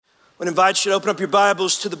I would invite you to open up your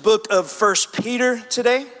Bibles to the book of 1 Peter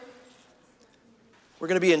today. We're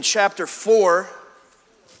going to be in chapter 4.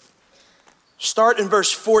 Start in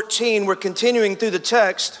verse 14. We're continuing through the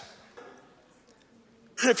text.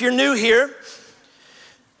 If you're new here,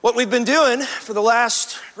 what we've been doing for the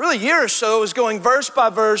last year or so is going verse by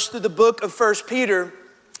verse through the book of 1 Peter.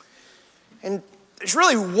 And there's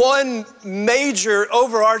really one major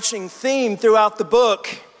overarching theme throughout the book,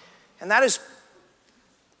 and that is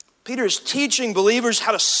Peter is teaching believers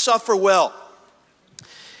how to suffer well.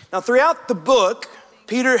 Now, throughout the book,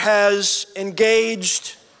 Peter has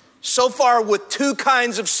engaged so far with two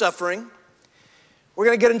kinds of suffering. We're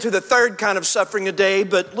going to get into the third kind of suffering today,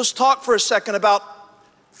 but let's talk for a second about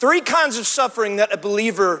three kinds of suffering that a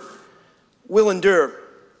believer will endure.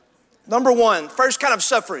 Number one, first kind of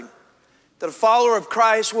suffering that a follower of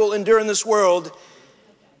Christ will endure in this world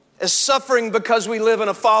is suffering because we live in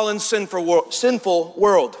a fallen, sinful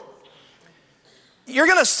world. You're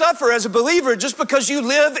going to suffer as a believer just because you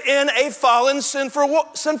live in a fallen,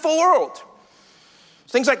 sinful world.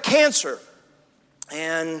 Things like cancer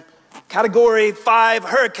and Category 5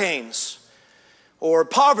 hurricanes or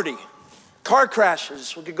poverty, car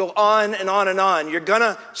crashes. We could go on and on and on. You're going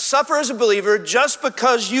to suffer as a believer just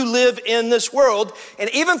because you live in this world. And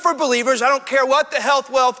even for believers, I don't care what the health,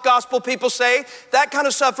 wealth, gospel people say, that kind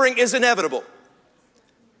of suffering is inevitable.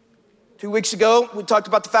 2 weeks ago, we talked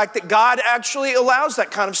about the fact that God actually allows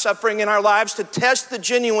that kind of suffering in our lives to test the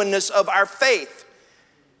genuineness of our faith.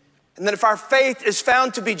 And that if our faith is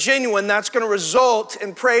found to be genuine, that's going to result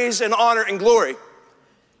in praise and honor and glory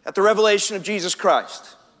at the revelation of Jesus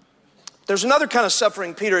Christ. There's another kind of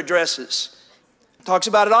suffering Peter addresses. He talks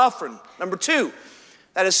about it often. Number two,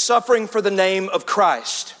 that is suffering for the name of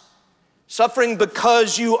Christ. Suffering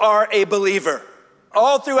because you are a believer.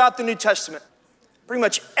 All throughout the New Testament. Pretty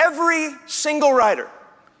much every single writer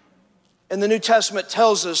in the New Testament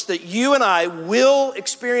tells us that you and I will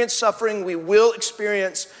experience suffering, we will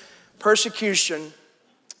experience persecution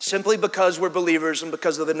simply because we're believers and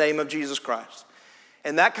because of the name of Jesus Christ.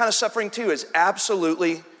 And that kind of suffering too is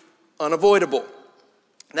absolutely unavoidable.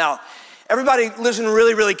 Now, everybody listen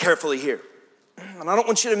really carefully here. And I don't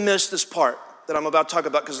want you to miss this part that I'm about to talk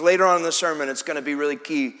about because later on in the sermon it's going to be really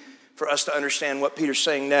key for us to understand what Peter's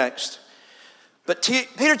saying next. But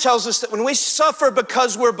Peter tells us that when we suffer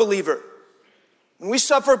because we're a believer, when we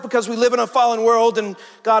suffer because we live in a fallen world and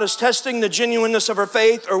God is testing the genuineness of our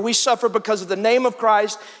faith, or we suffer because of the name of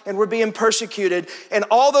Christ and we're being persecuted, and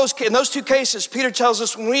in those two cases, Peter tells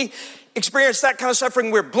us when we experience that kind of suffering,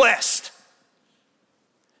 we're blessed.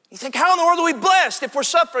 You think, how in the world are we blessed if we're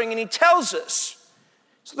suffering? And he tells us.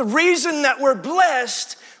 So the reason that we're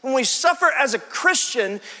blessed when we suffer as a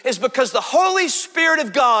Christian is because the Holy Spirit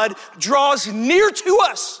of God draws near to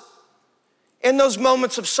us in those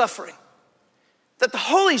moments of suffering. That the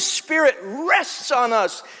Holy Spirit rests on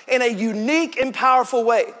us in a unique and powerful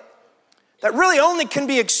way that really only can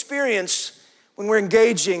be experienced when we're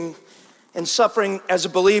engaging in suffering as a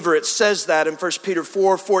believer. It says that in 1 Peter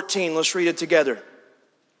 4:14. Let's read it together.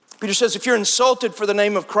 Peter says, if you're insulted for the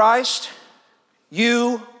name of Christ,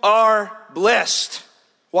 you are blessed.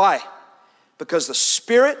 Why? Because the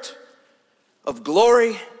Spirit of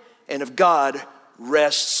glory and of God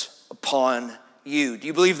rests upon you. Do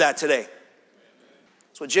you believe that today?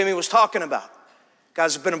 That's what Jimmy was talking about.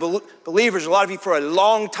 Guys have been believers, a lot of you, for a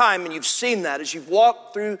long time, and you've seen that. As you've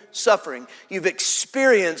walked through suffering, you've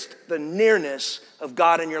experienced the nearness of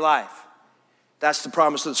God in your life. That's the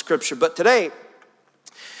promise of the Scripture. But today,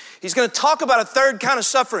 he's going to talk about a third kind of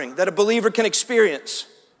suffering that a believer can experience.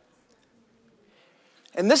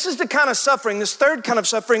 And this is the kind of suffering, this third kind of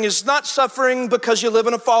suffering is not suffering because you live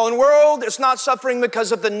in a fallen world. It's not suffering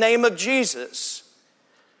because of the name of Jesus.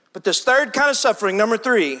 But this third kind of suffering, number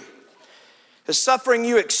three, is suffering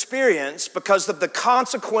you experience because of the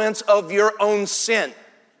consequence of your own sin.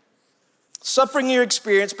 Suffering you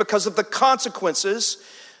experience because of the consequences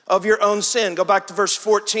of your own sin. Go back to verse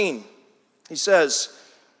 14. He says,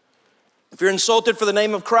 if you're insulted for the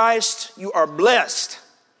name of Christ, you are blessed,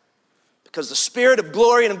 because the Spirit of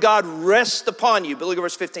glory and of God rests upon you. But look at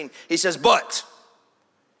verse 15. He says, but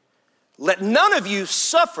let none of you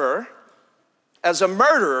suffer as a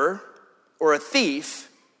murderer or a thief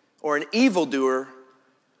or an evildoer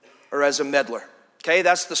or as a meddler. Okay,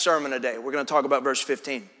 that's the sermon today. We're going to talk about verse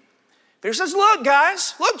 15. Peter says, look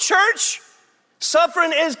guys, look church,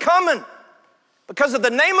 suffering is coming. Because of the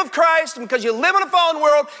name of Christ and because you live in a fallen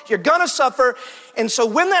world, you're going to suffer. And so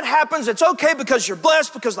when that happens, it's okay because you're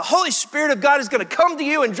blessed, because the Holy Spirit of God is going to come to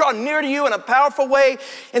you and draw near to you in a powerful way.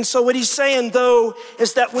 And so what he's saying, though,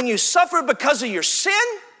 is that when you suffer because of your sin,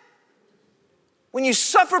 When you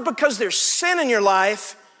suffer because there's sin in your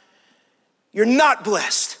life, you're not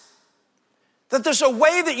blessed. That there's a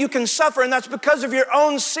way that you can suffer, and that's because of your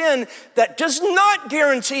own sin that does not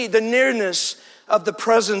guarantee the nearness of the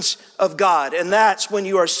presence of God. And that's when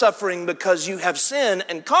you are suffering because you have sin,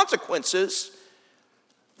 and consequences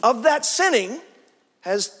of that sinning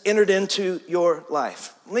has entered into your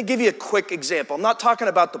life. Let me give you a quick example. I'm not talking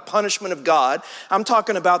about the punishment of God. I'm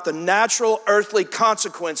talking about the natural earthly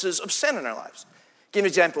consequences of sin in our lives. Give me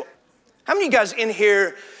an example. How many of you guys in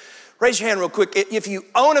here, raise your hand real quick, if you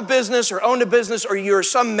own a business or owned a business or you're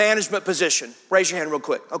some management position? Raise your hand real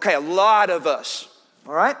quick. Okay, a lot of us,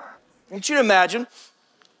 all right? I want you to imagine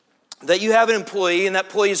that you have an employee, and that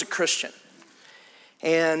employee is a Christian.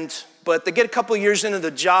 But they get a couple years into the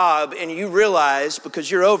job, and you realize, because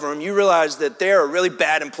you're over them, you realize that they're a really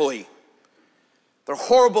bad employee. They're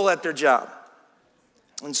horrible at their job.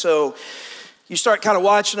 And so you start kind of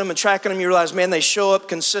watching them and tracking them. You realize, man, they show up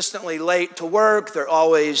consistently late to work. They're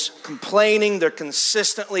always complaining. They're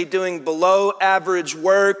consistently doing below average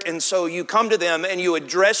work. And so you come to them and you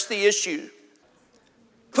address the issue.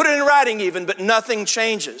 Put it in writing even, but nothing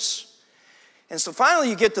changes. And so finally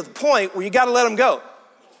you get to the point where you got to let them go.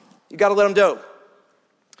 You got to let them go.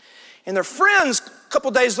 And their friends, a couple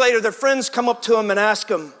days later, their friends come up to them and ask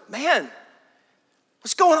them, man,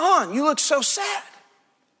 what's going on? You look so sad.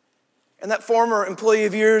 And that former employee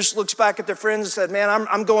of yours looks back at their friends and said, man,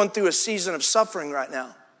 I'm going through a season of suffering right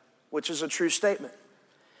now, which is a true statement.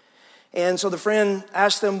 And so the friend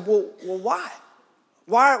asked them, well, why?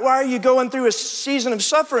 Why are you going through a season of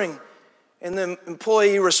suffering? And the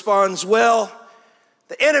employee responds, well,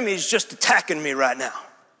 the enemy's just attacking me right now.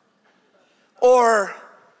 Or,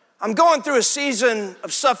 I'm going through a season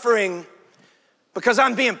of suffering because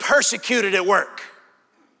I'm being persecuted at work.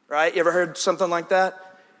 Right? You ever heard something like that?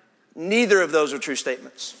 Neither of those are true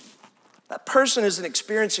statements. That person isn't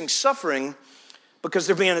experiencing suffering because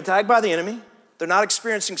they're being attacked by the enemy. They're not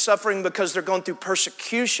experiencing suffering because they're going through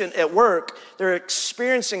persecution at work. They're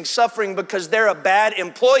experiencing suffering because they're a bad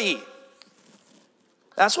employee.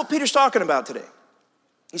 That's what Peter's talking about today.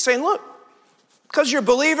 He's saying, look, because you're a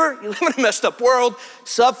believer, you live in a messed up world,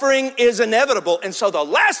 suffering is inevitable. And so the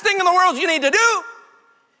last thing in the world you need to do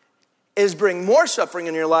is bring more suffering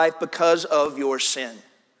in your life because of your sin.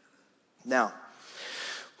 Now,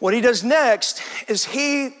 what he does next is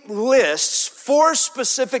he lists 4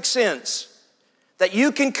 specific sins that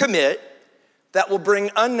you can commit that will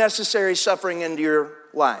bring unnecessary suffering into your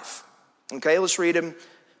life. Okay, let's read him.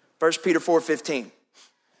 1 Peter 4:15.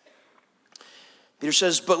 Peter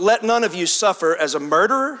says, but let none of you suffer as a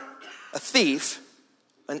murderer, a thief,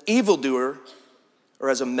 an evildoer, or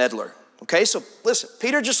as a meddler. Okay, so listen,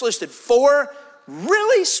 Peter just listed 4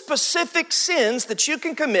 really specific sins that you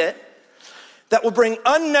can commit that will bring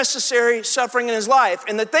unnecessary suffering in his life.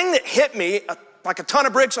 And the thing that hit me like a ton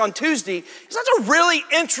of bricks on Tuesday is that's a really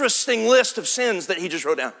interesting list of sins that he just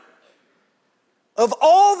wrote down. Of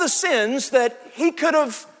all the sins that he could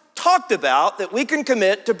have talked about that we can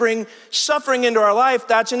commit to bring suffering into our life,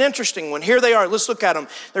 that's an interesting one. Here they are. Let's look at them.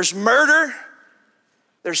 There's murder,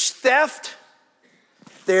 there's theft,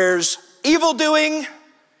 there's evildoing,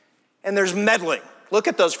 and there's meddling. Look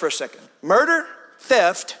at those for a second. Murder,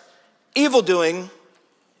 theft, evildoing,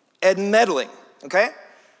 and meddling, okay?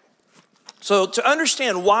 So to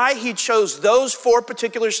understand why he chose those 4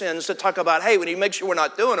 particular sins to talk about, hey, we need to make sure we're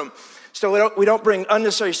not doing them, so we don't bring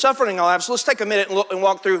unnecessary suffering in our lives. So let's take a minute and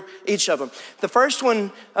walk through each of them. The first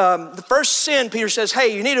one, the first sin Peter says,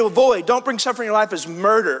 hey, you need to avoid, don't bring suffering in your life, is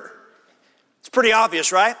murder. It's pretty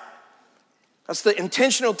obvious, right? That's the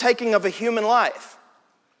intentional taking of a human life.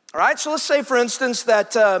 All right, so let's say, for instance,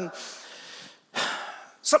 that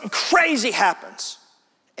something crazy happens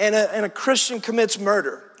and a Christian commits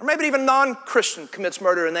murder, or maybe even a non-Christian commits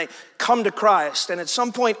murder and they come to Christ, and at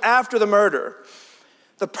some point after the murder,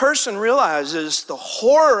 the person realizes the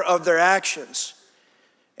horror of their actions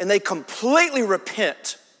and they completely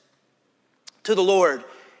repent to the Lord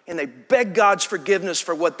and they beg God's forgiveness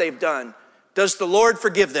for what they've done. Does the Lord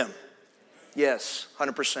forgive them? Yes,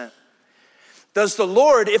 100%. Does the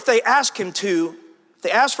Lord, if they ask him to, if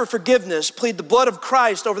they ask for forgiveness, plead the blood of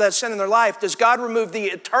Christ over that sin in their life, does God remove the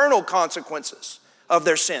eternal consequences of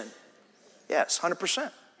their sin? Yes,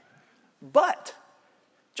 100%. But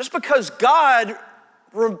just because God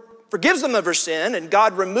forgives them of their sin and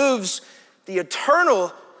God removes the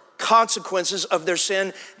eternal consequences of their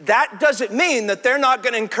sin, that doesn't mean that they're not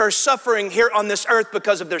going to incur suffering here on this earth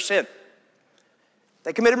because of their sin.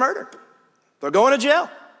 They committed murder. They're going to jail.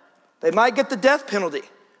 They might get the death penalty.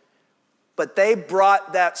 But they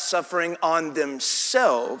brought that suffering on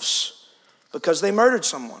themselves because they murdered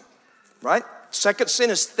someone, right? Second sin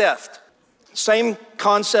is theft. Same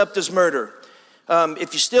concept as murder.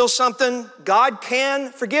 If you steal something, God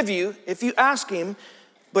can forgive you if you ask him,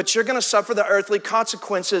 but you're gonna suffer the earthly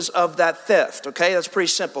consequences of that theft, okay? That's pretty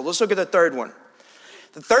simple. Let's look at the third one.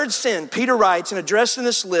 The third sin, Peter writes and addressing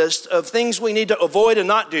this list of things we need to avoid and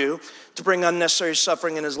not do to bring unnecessary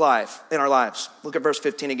suffering in our lives. Look at verse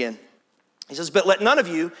 15 again. He says, but let none of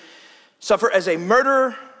you suffer as a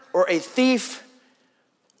murderer or a thief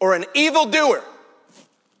or an evildoer.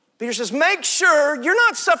 Peter says, make sure you're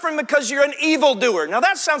not suffering because you're an evildoer. Now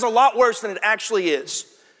that sounds a lot worse than it actually is.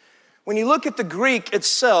 When you look at the Greek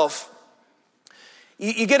itself,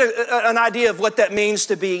 you get an idea of what that means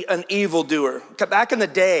to be an evildoer. Back in the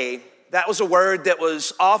day, that was a word that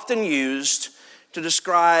was often used to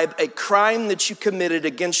describe a crime that you committed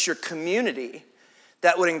against your community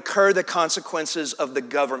that would incur the consequences of the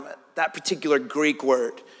government. That particular Greek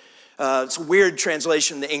word. It's a weird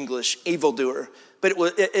translation in the English, evildoer. But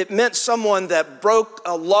it meant someone that broke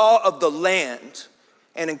a law of the land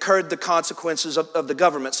and incurred the consequences of the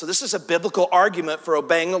government. So this is a biblical argument for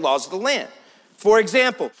obeying the laws of the land. For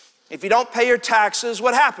example, if you don't pay your taxes,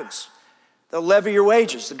 what happens? They'll levy your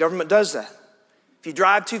wages. The government does that. If you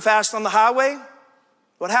drive too fast on the highway,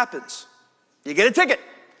 what happens? You get a ticket.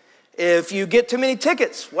 If you get too many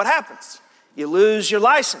tickets, what happens? You lose your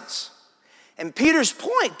license. And Peter's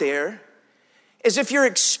point there is if you're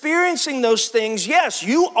experiencing those things, yes,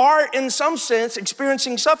 you are in some sense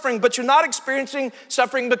experiencing suffering, but you're not experiencing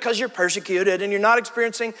suffering because you're persecuted, and you're not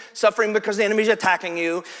experiencing suffering because the enemy's attacking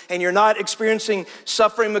you, and you're not experiencing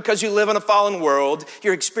suffering because you live in a fallen world.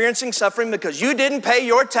 You're experiencing suffering because you didn't pay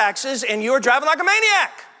your taxes and you're driving like a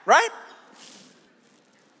maniac, right?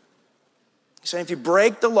 So if you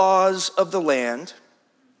break the laws of the land,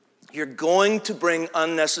 you're going to bring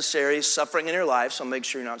unnecessary suffering in your life, so make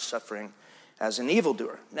sure you're not suffering as an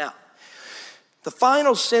evildoer. Now, the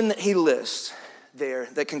final sin that he lists there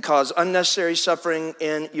that can cause unnecessary suffering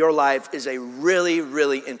in your life is a really,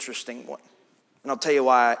 really interesting one. And I'll tell you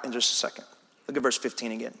why in just a second. Look at verse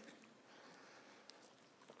 15 again.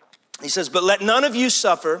 He says, but let none of you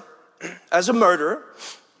suffer as a murderer,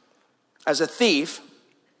 as a thief,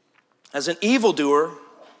 as an evildoer,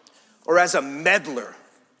 or as a meddler.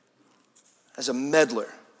 As a meddler.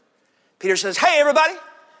 Peter says, hey, everybody,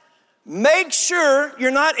 make sure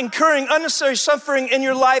you're not incurring unnecessary suffering in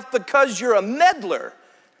your life because you're a meddler.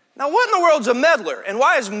 Now, what in the world's a meddler? And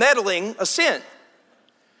why is meddling a sin?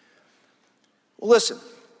 Well, listen.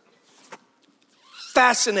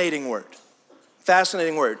 Fascinating word.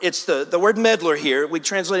 Fascinating word. It's the word meddler here, we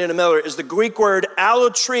translate it into meddler, is the Greek word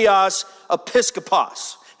allotrios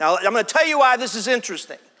episkopos. Now, I'm going to tell you why this is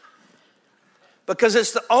interesting. Because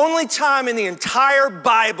it's the only time in the entire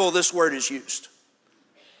Bible this word is used.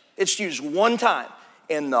 It's used one time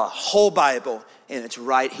in the whole Bible, and it's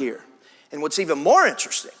right here. And what's even more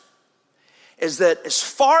interesting is that as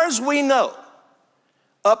far as we know,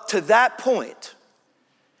 up to that point,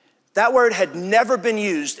 that word had never been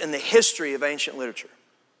used in the history of ancient literature.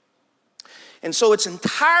 And so it's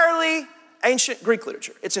entirely ancient Greek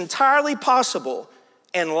literature. It's entirely possible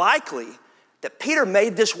and likely that Peter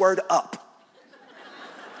made this word up.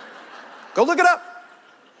 Go look it up.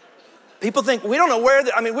 People think, we don't know where,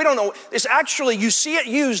 we don't know. It's actually, you see it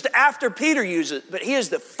used after Peter used it, but he is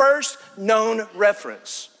the first known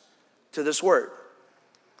reference to this word.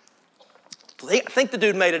 I think the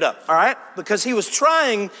dude made it up, all right? Because he was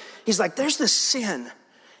trying, he's like, there's this sin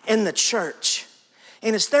in the church,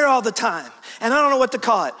 and it's there all the time, and I don't know what to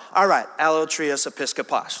call it. All right, allotrios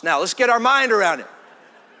episkopos. Now, let's get our mind around it.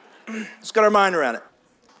 Let's get our mind around it.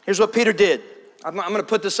 Here's what Peter did. I'm going to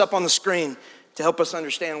put this up on the screen to help us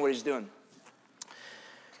understand what he's doing.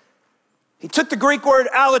 He took the Greek word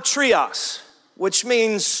allotrios, which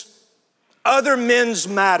means other men's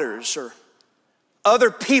matters or other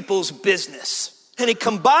people's business. And he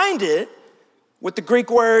combined it with the Greek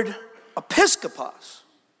word episkopos,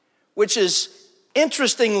 which is,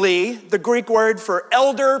 interestingly, the Greek word for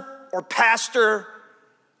elder or pastor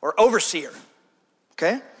or overseer.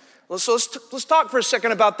 Okay? So let's talk for a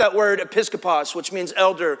second about that word episkopos, which means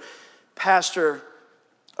elder, pastor,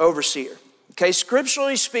 overseer. Okay,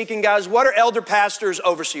 scripturally speaking, guys, what are elder, pastors,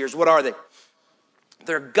 overseers? What are they?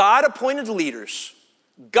 They're God-appointed leaders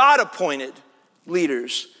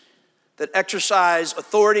that exercise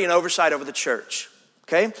authority and oversight over the church.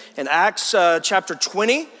 Okay, in Acts chapter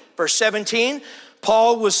 20, verse 17,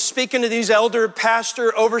 Paul was speaking to these elder,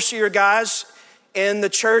 pastor, overseer guys in the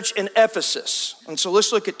church in Ephesus. And so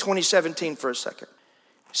let's look at 2017 for a second.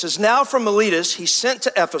 He says, now from Miletus, he sent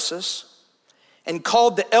to Ephesus and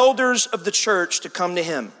called the elders of the church to come to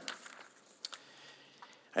him.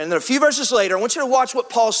 And then a few verses later, I want you to watch what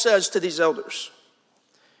Paul says to these elders.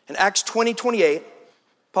 In Acts 20:28,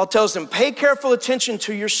 Paul tells them, pay careful attention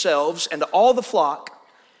to yourselves and to all the flock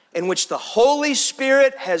in which the Holy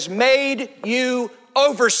Spirit has made you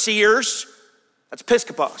overseers, that's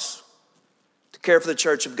episkopos, to care for the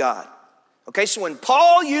church of God. Okay, so when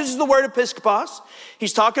Paul uses the word episkopos,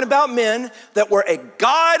 he's talking about men that were a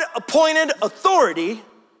God-appointed authority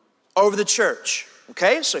over the church.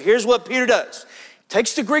 Okay, so here's what Peter does. He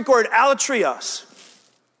takes the Greek word alatrios,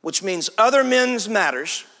 which means other men's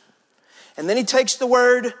matters, and then he takes the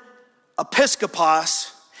word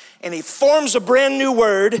episkopos, and he forms a brand new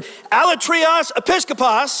word, alatrios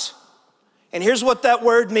episkopos, and here's what that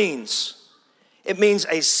word means. It means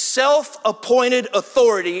a self-appointed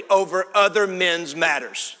authority over other men's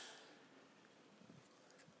matters.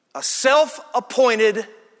 A self-appointed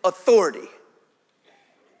authority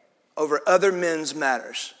over other men's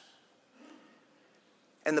matters.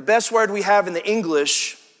 And the best word we have in the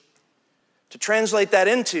English to translate that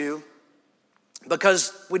into,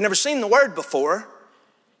 because we've never seen the word before,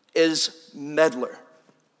 is meddler.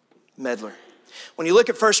 Meddler. When you look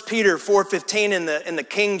at 1 Peter 4:15 in the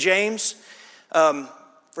King James,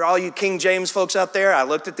 for all you King James folks out there, I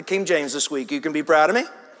looked at the King James this week. You can be proud of me.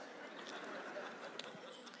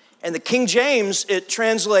 And the King James, it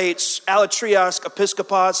translates alatrios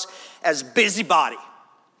episkopos as busybody.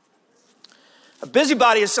 A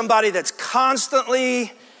busybody is somebody that's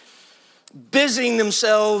constantly busying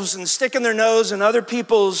themselves and sticking their nose in other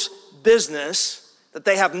people's business that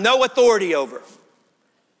they have no authority over.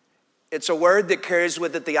 It's a word that carries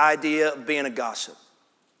with it the idea of being a gossip.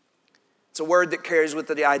 It's a word that carries with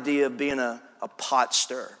it the idea of being a pot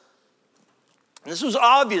stirrer. And this was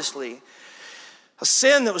obviously a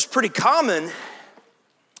sin that was pretty common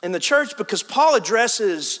in the church because Paul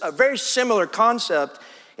addresses a very similar concept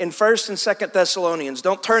in 1st and 2nd Thessalonians.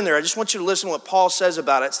 Don't turn there. I just want you to listen to what Paul says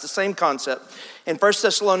about it. It's the same concept. In 1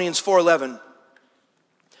 Thessalonians 4:11,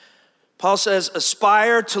 Paul says,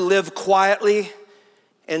 aspire to live quietly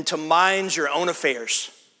and to mind your own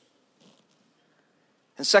affairs.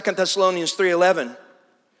 In 2 Thessalonians 3:11,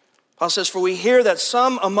 Paul says, for we hear that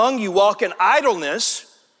some among you walk in idleness,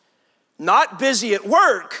 not busy at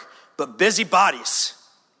work, but busy bodies.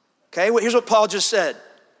 Okay, well, here's what Paul just said.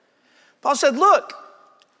 Paul said, look,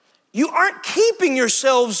 you aren't keeping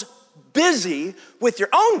yourselves busy with your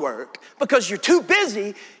own work because you're too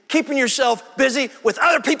busy keeping yourself busy with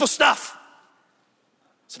other people's stuff.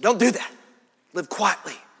 So don't do that. Live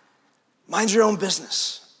quietly. Mind your own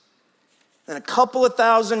business. And a couple of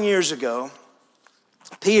thousand years ago,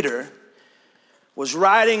 Peter was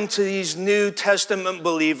writing to these New Testament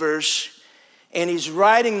believers, and he's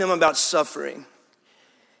writing them about suffering.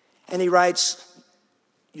 And he writes,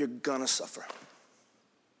 you're gonna suffer.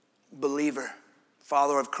 Believer,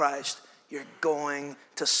 follower of Christ, you're going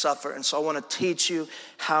to suffer. And so I want to teach you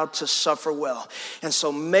how to suffer well. And so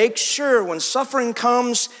make sure when suffering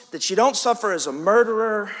comes that you don't suffer as a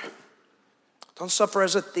murderer, don't suffer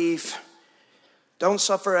as a thief, don't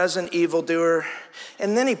suffer as an evildoer.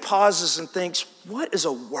 And then he pauses and thinks, what is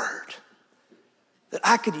a word that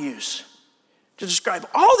I could use to describe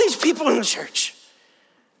all these people in the church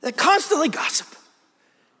that constantly gossip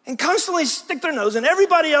and constantly stick their nose in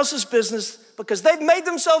everybody else's business because they've made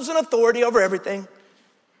themselves an authority over everything?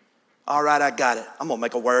 All right, I got it. I'm gonna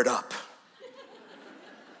make a word up.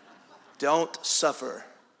 Don't suffer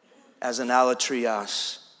as an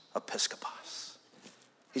alatrios episkopos.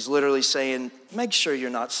 He's literally saying, make sure you're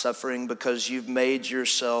not suffering because you've made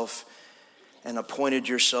yourself and appointed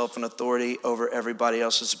yourself an authority over everybody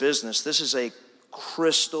else's business. This is a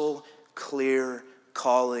crystal clear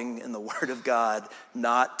calling in the Word of God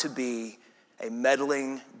not to be a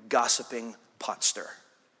meddling, gossiping pot stirrer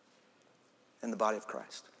in the body of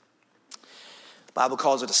Christ. The Bible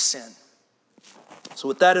calls it a sin. So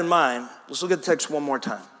with that in mind, let's look at the text one more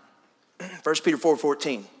time. 1 Peter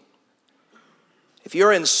 4:14. If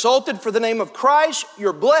you're insulted for the name of Christ,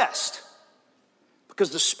 you're blessed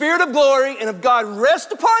because the Spirit of glory and of God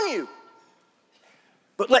rest upon you.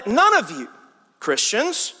 But let none of you,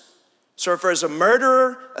 Christians, suffer as a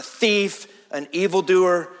murderer, a thief, an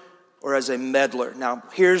evildoer, or as a meddler. Now,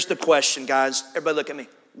 here's the question, guys. Everybody look at me.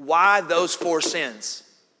 Why those 4 sins?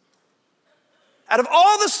 Out of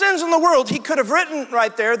all the sins in the world, he could have written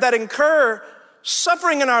right there that incur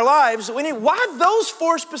suffering in our lives. Why those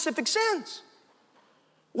 4 specific sins?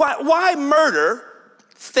 Why murder,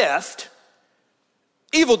 theft,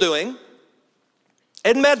 evildoing,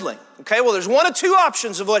 and meddling? Okay, well, there's one of 2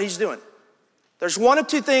 options of what he's doing. There's one of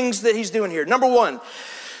 2 things that he's doing here. Number 1,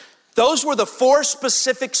 those were the 4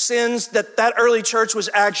 specific sins that early church was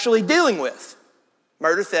actually dealing with.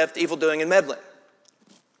 Murder, theft, evil doing, and meddling.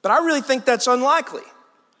 But I really think that's unlikely.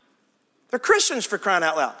 They're Christians, for crying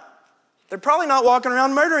out loud. They're probably not walking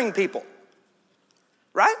around murdering people,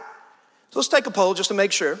 right? So let's take a poll just to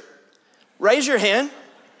make sure. Raise your hand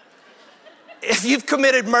if you've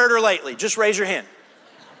committed murder lately. Just raise your hand.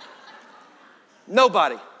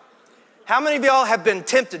 Nobody. How many of y'all have been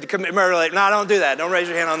tempted to commit murder lately? No, don't do that. Don't raise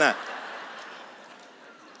your hand on that.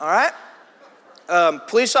 All right?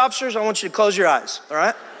 Police officers, I want you to close your eyes, all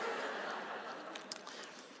right?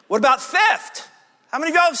 What about theft? How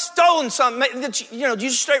many of y'all have stolen something? You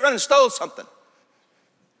just straight run and stole something?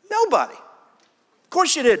 Nobody. Of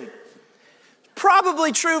course you didn't.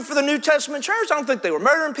 Probably true for the New Testament church. I don't think they were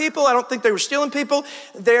murdering people. I don't think they were stealing people.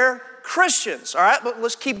 They're Christians, all right? But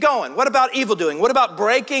let's keep going. What about evil doing? What about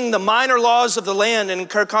breaking the minor laws of the land and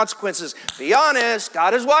incur consequences? Be honest,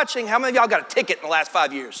 God is watching. How many of y'all got a ticket in the last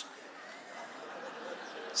 5 years?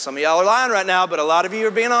 Some of y'all are lying right now, but a lot of you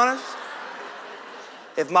are being honest.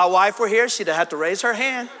 If my wife were here, she'd have to raise her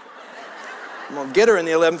hand. I'm gonna get her in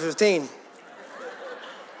the 11:15.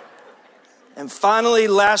 And finally,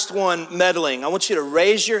 last one, meddling. I want you to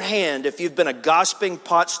raise your hand if you've been a gossiping,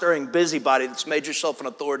 pot-stirring busybody that's made yourself an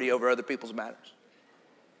authority over other people's matters.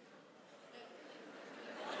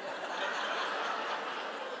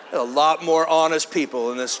 There's a lot more honest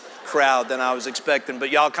people in this crowd than I was expecting, but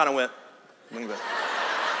y'all kind of went.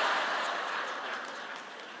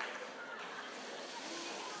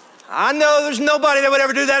 I know there's nobody that would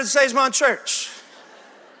ever do that at Sagemont Church.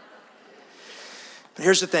 But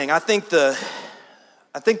here's the thing. I think the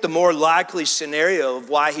more likely scenario of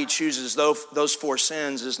why he chooses those four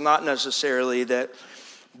sins is not necessarily that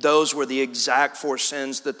those were the exact four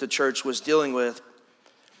sins that the church was dealing with.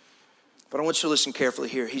 But I want you to listen carefully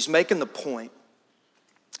here. He's making the point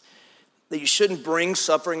that you shouldn't bring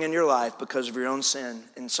suffering in your life because of your own sin.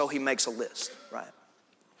 And so he makes a list, right?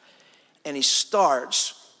 And he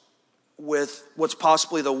starts with what's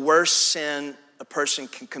possibly the worst sin a person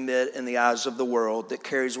can commit in the eyes of the world that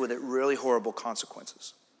carries with it really horrible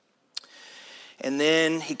consequences. And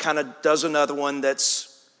then he kind of does another one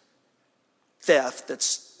that's theft,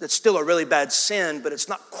 that's still a really bad sin, but it's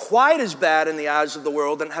not quite as bad in the eyes of the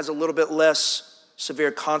world and has a little bit less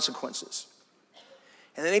severe consequences.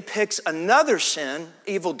 And then he picks another sin,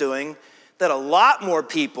 evil doing, that a lot more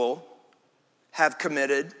people have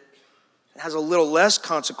committed. It has a little less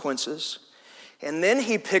consequences. And then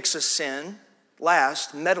he picks a sin,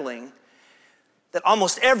 last, meddling, that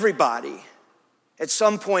almost everybody at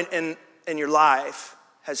some point in your life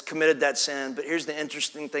has committed that sin. But here's the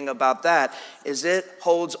interesting thing about that, is it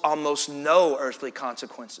holds almost no earthly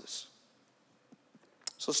consequences.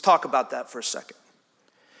 So let's talk about that for a second.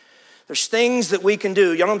 There's things that we can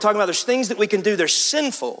do. Y'all know what I'm talking about? There's things that we can do. They're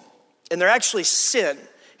sinful, and they're actually sin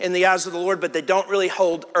in the eyes of the Lord, but they don't really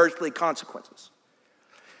hold earthly consequences.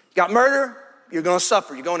 You got murder, you're going to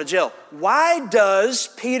suffer. You're going to jail. Why does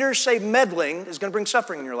Peter say meddling is going to bring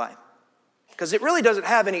suffering in your life? Because it really doesn't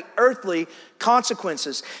have any earthly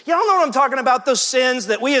consequences. Y'all know what I'm talking about, those sins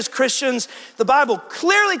that we as Christians, the Bible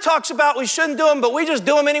clearly talks about we shouldn't do them, but we just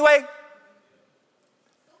do them anyway.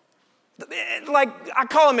 Like, I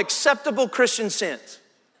call them acceptable Christian sins.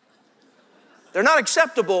 They're not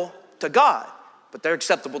acceptable to God, but they're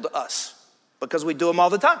acceptable to us because we do them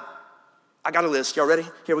all the time. I got a list. Y'all ready?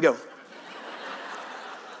 Here we go.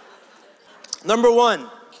 Number one,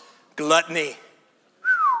 gluttony.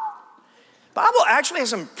 Bible actually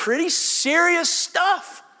has some pretty serious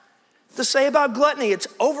stuff to say about gluttony. It's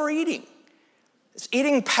overeating. It's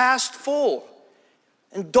eating past full.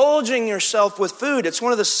 Indulging yourself with food. It's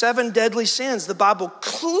one of the 7 deadly sins. The Bible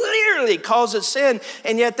clearly calls it sin,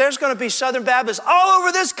 and yet there's going to be Southern Baptists all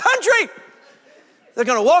over this country. They're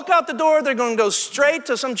going to walk out the door, they're going to go straight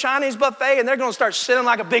to some Chinese buffet, and they're going to start sitting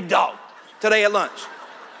like a big dog today at lunch.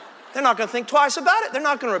 They're not going to think twice about it. They're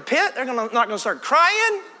not going to repent. They're not going to start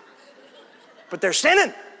crying, but they're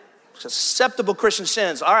sinning. It's acceptable Christian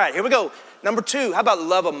sins. All right, here we go. Number 2, how about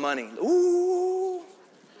love of money? Ooh.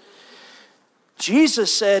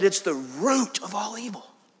 Jesus said it's the root of all evil.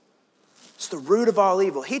 It's the root of all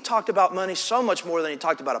evil. He talked about money so much more than he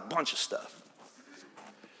talked about a bunch of stuff.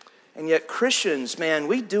 And yet Christians, man,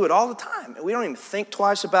 we do it all the time. And we don't even think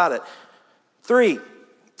twice about it. 3,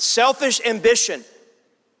 selfish ambition.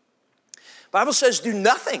 The Bible says do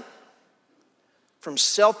nothing from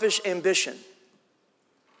selfish ambition.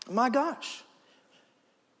 My gosh.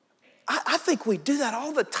 I think we do that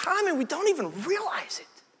all the time and we don't even realize it.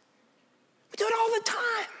 We do it all the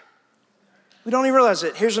time. We don't even realize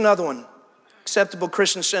it. Here's another one. Acceptable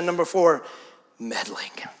Christian sin, number 4,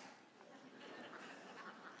 meddling.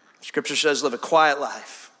 Scripture says live a quiet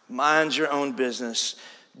life, Mind your own business.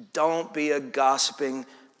 Don't be a gossiping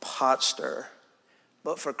pot stirrer.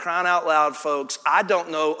 But for crying out loud, folks, I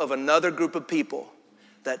don't know of another group of people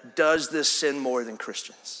that does this sin more than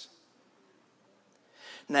Christians.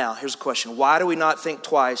 Now, here's a question. Why do we not think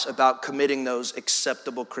twice about committing those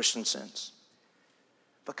acceptable Christian sins?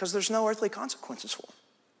 Because there's no earthly consequences for them,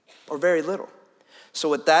 or very little. So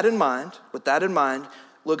with that in mind,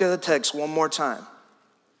 look at the text one more time.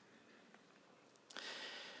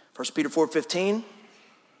 1 Peter 4:15.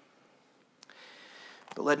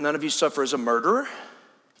 But let none of you suffer as a murderer,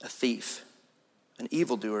 a thief, an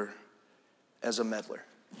evildoer, as a meddler.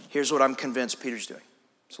 Here's what I'm convinced Peter's doing.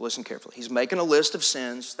 So listen carefully. He's making a list of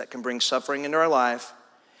sins that can bring suffering into our life.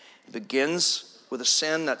 It begins with a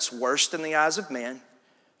sin that's worst in the eyes of man,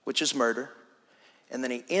 which is murder. And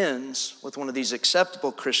then he ends with one of these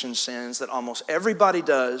acceptable Christian sins that almost everybody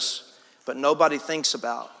does, but nobody thinks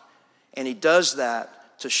about. And he does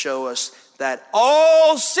that to show us that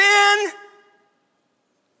all sin,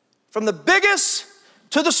 from the biggest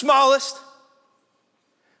to the smallest,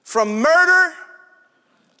 from murder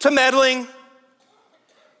to meddling,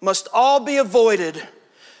 must all be avoided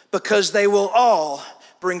because they will all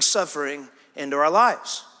bring suffering into our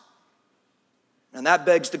lives. And that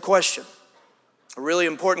begs the question, a really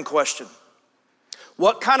important question.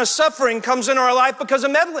 What kind of suffering comes into our life because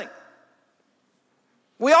of meddling?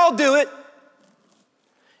 We all do it.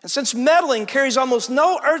 And since meddling carries almost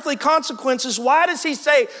no earthly consequences, why does he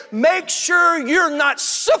say, make sure you're not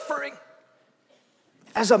suffering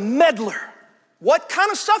as a meddler? What kind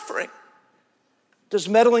of suffering does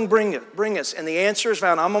meddling bring us? And the answer is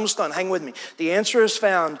found, I'm almost done, hang with me. The answer is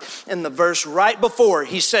found in the verse right before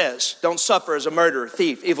he says, don't suffer as a murderer,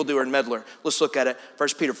 thief, evildoer, and meddler. Let's look at it. 1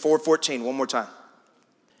 Peter 4:14, one more time.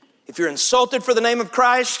 If you're insulted for the name of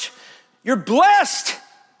Christ, you're blessed.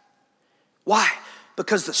 Why?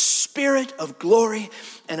 Because the Spirit of glory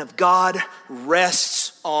and of God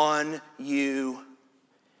rests on you.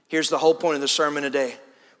 Here's the whole point of the sermon today.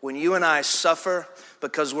 When you and I suffer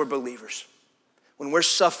because we're believers, when we're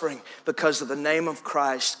suffering because of the name of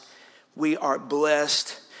Christ, we are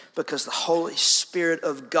blessed because the Holy Spirit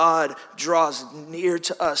of God draws near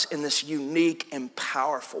to us in this unique and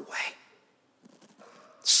powerful way.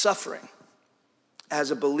 Suffering as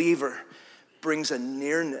a believer brings a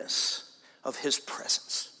nearness of his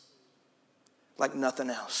presence like nothing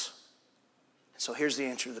else. So here's the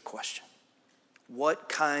answer to the question. What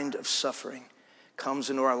kind of suffering comes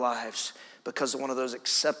into our lives because of one of those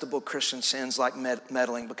acceptable Christian sins like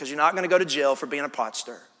meddling? Because you're not going to go to jail for being a pot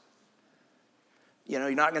stirrer. You're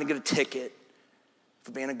not going to get a ticket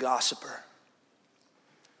for being a gossiper.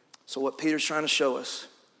 So what Peter's trying to show us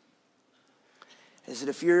is that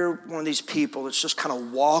if you're one of these people that's just kind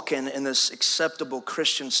of walking in this acceptable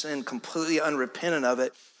Christian sin, completely unrepentant of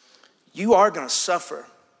it, you are going to suffer.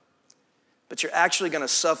 But you're actually going to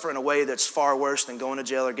suffer in a way that's far worse than going to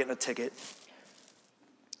jail or getting a ticket.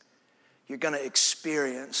 You're going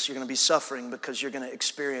to be suffering because you're going to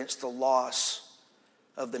experience the loss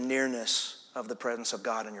of the nearness of the presence of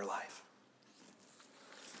God in your life.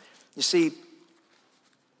 You see,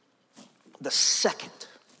 the second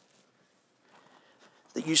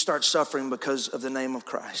that you start suffering because of the name of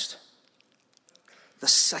Christ, the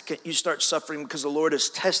second you start suffering because the Lord is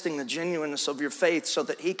testing the genuineness of your faith so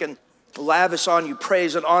that he can lavish on you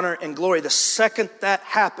praise and honor and glory, the second that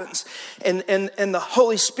happens and the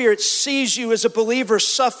Holy Spirit sees you as a believer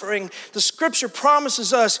suffering, the scripture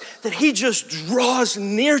promises us that he just draws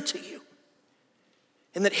near to you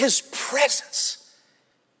and that his presence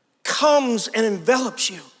comes and envelops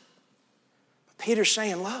you. Peter's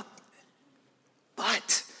saying, look,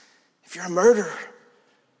 but if you're a murderer,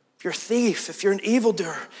 if you're a thief, if you're an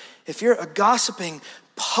evildoer, if you're a gossiping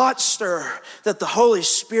pot stirrer, that the Holy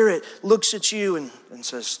Spirit looks at you and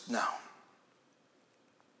says, no.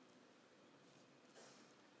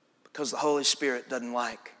 Because the Holy Spirit doesn't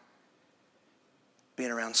like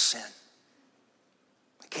being around sin.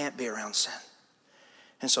 It can't be around sin.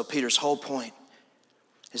 And so Peter's whole point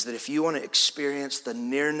is that if you want to experience the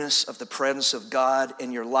nearness of the presence of God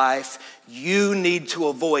in your life, you need to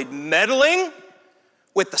avoid meddling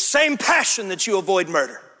with the same passion that you avoid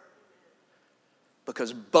murder.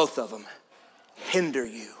 Because both of them hinder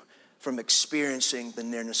you from experiencing the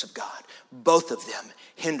nearness of God. Both of them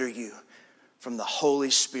hinder you from the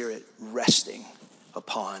Holy Spirit resting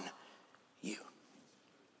upon you.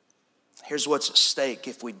 Here's what's at stake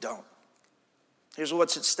if we don't. Here's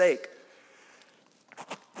what's at stake.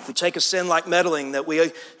 If we take a sin like meddling that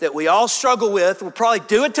we all struggle with, we'll probably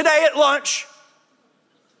do it today at lunch.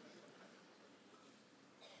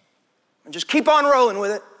 And just keep on rolling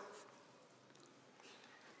with it.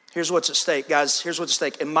 Here's what's at stake, guys. Here's what's at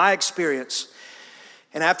stake. In my experience,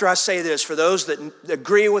 and after I say this, for those that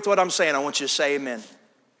agree with what I'm saying, I want you to say amen.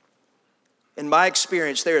 In my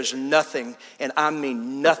experience, there is nothing, and I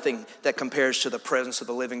mean nothing, that compares to the presence of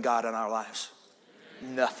the living God in our lives.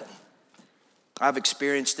 Nothing. I've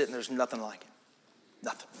experienced it, and there's nothing like it.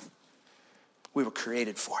 Nothing. We were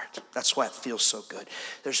created for it. That's why it feels so good.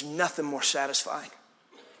 There's nothing more satisfying.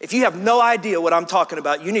 If you have no idea what I'm talking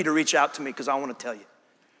about, you need to reach out to me because I want to tell you.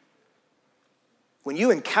 When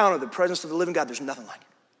you encounter the presence of the living God, there's nothing like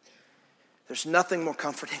it. There's nothing more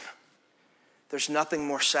comforting. There's nothing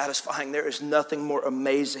more satisfying. There is nothing more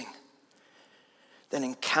amazing than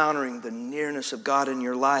encountering the nearness of God in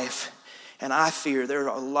your life. And I fear there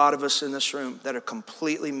are a lot of us in this room that are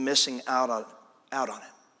completely missing out on it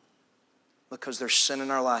because there's sin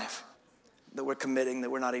in our life that we're committing that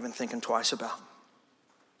we're not even thinking twice about.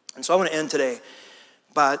 And so I want to end today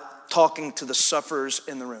by talking to the sufferers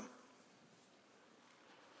in the room.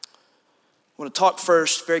 I want to talk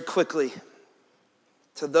first very quickly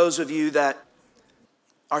to those of you that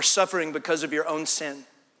are suffering because of your own sin,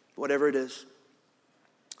 whatever it is.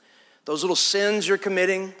 Those little sins you're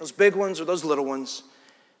committing, those big ones or those little ones,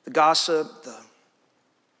 the gossip,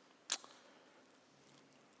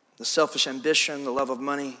 the selfish ambition, the love of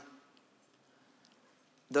money,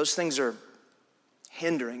 those things are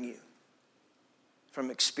hindering you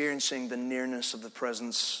from experiencing the nearness of the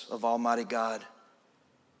presence of Almighty God.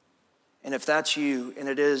 And if that's you, and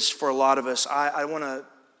it is for a lot of us, I want to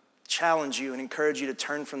challenge you and encourage you to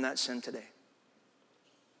turn from that sin today.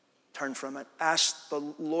 Turn from it. Ask the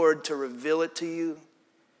Lord to reveal it to you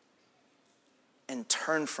and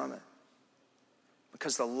turn from it.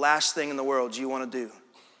 Because the last thing in the world you want to do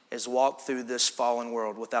is walk through this fallen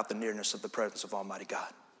world without the nearness of the presence of Almighty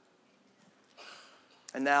God.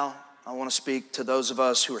 And now I want to speak to those of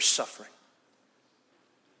us who are suffering.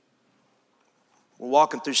 We're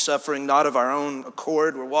walking through suffering not of our own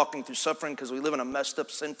accord. We're walking through suffering because we live in a messed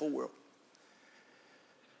up, sinful world.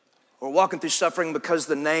 We're walking through suffering because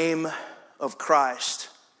the name of Christ.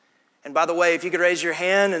 And by the way, if you could raise your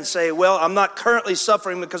hand and say, well, I'm not currently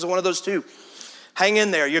suffering because of one of those two. Hang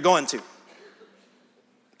in there, you're going to.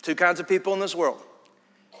 Two kinds of people in this world.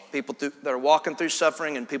 People that are walking through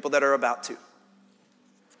suffering and people that are about to.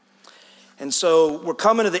 And so we're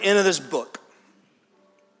coming to the end of this book.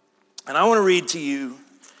 And I want to read to you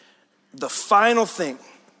the final thing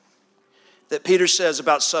that Peter says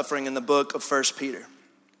about suffering in the book of 1 Peter.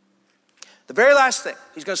 The very last thing.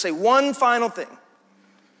 He's going to say one final thing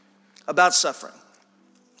about suffering.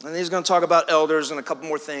 And he's going to talk about elders and a couple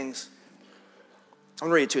more things. I'm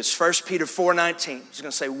going to read it to you. It's 1 Peter 4:19. He's going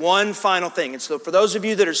to say one final thing. And so for those of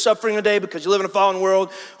you that are suffering today because you live in a fallen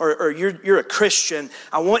world or you're a Christian,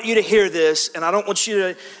 I want you to hear this, and I want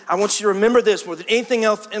you to remember this more than anything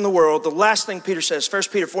else in the world. The last thing Peter says, 1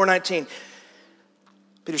 Peter 4:19,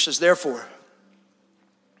 Peter says, therefore,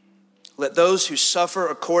 let those who suffer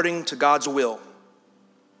according to God's will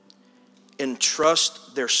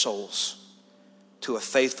entrust their souls to a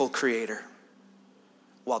faithful Creator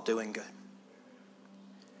while doing good.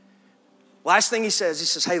 Last thing he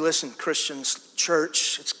says, hey, listen, Christians,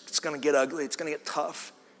 church, it's going to get ugly. It's going to get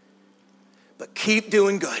tough. But keep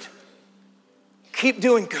doing good. Keep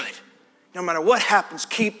doing good. No matter what happens,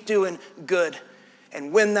 keep doing good.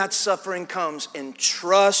 And when that suffering comes,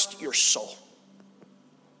 entrust your soul.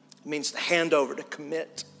 It means to hand over, to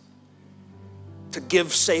commit, to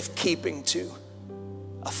give safekeeping to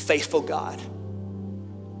a faithful God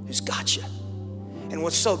who's got you. And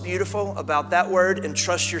what's so beautiful about that word,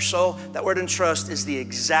 entrust your soul, that word entrust is the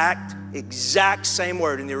exact same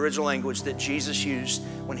word in the original language that Jesus used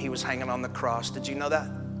when he was hanging on the cross. Did you know that?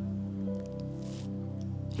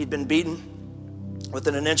 He'd been beaten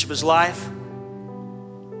within an inch of his life,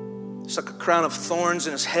 stuck a crown of thorns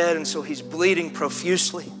in his head, and so he's bleeding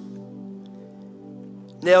profusely.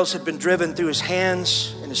 Nails had been driven through his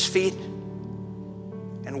hands and his feet.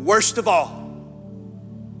 And worst of all,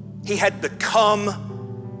 he had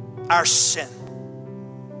become our sin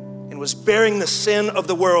and was bearing the sin of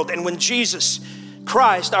the world. And when Jesus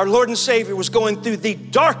Christ, our Lord and Savior, was going through the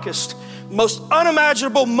darkest, most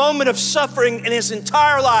unimaginable moment of suffering in his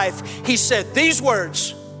entire life, he said these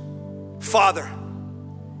words, Father,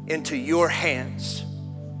 into your hands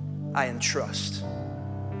I entrust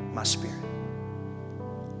my spirit.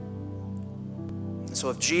 And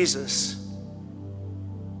so if Jesus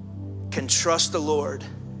can trust the Lord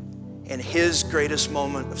in his greatest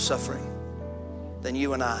moment of suffering, then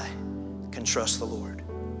you and I can trust the Lord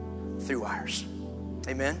through ours.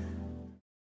 Amen.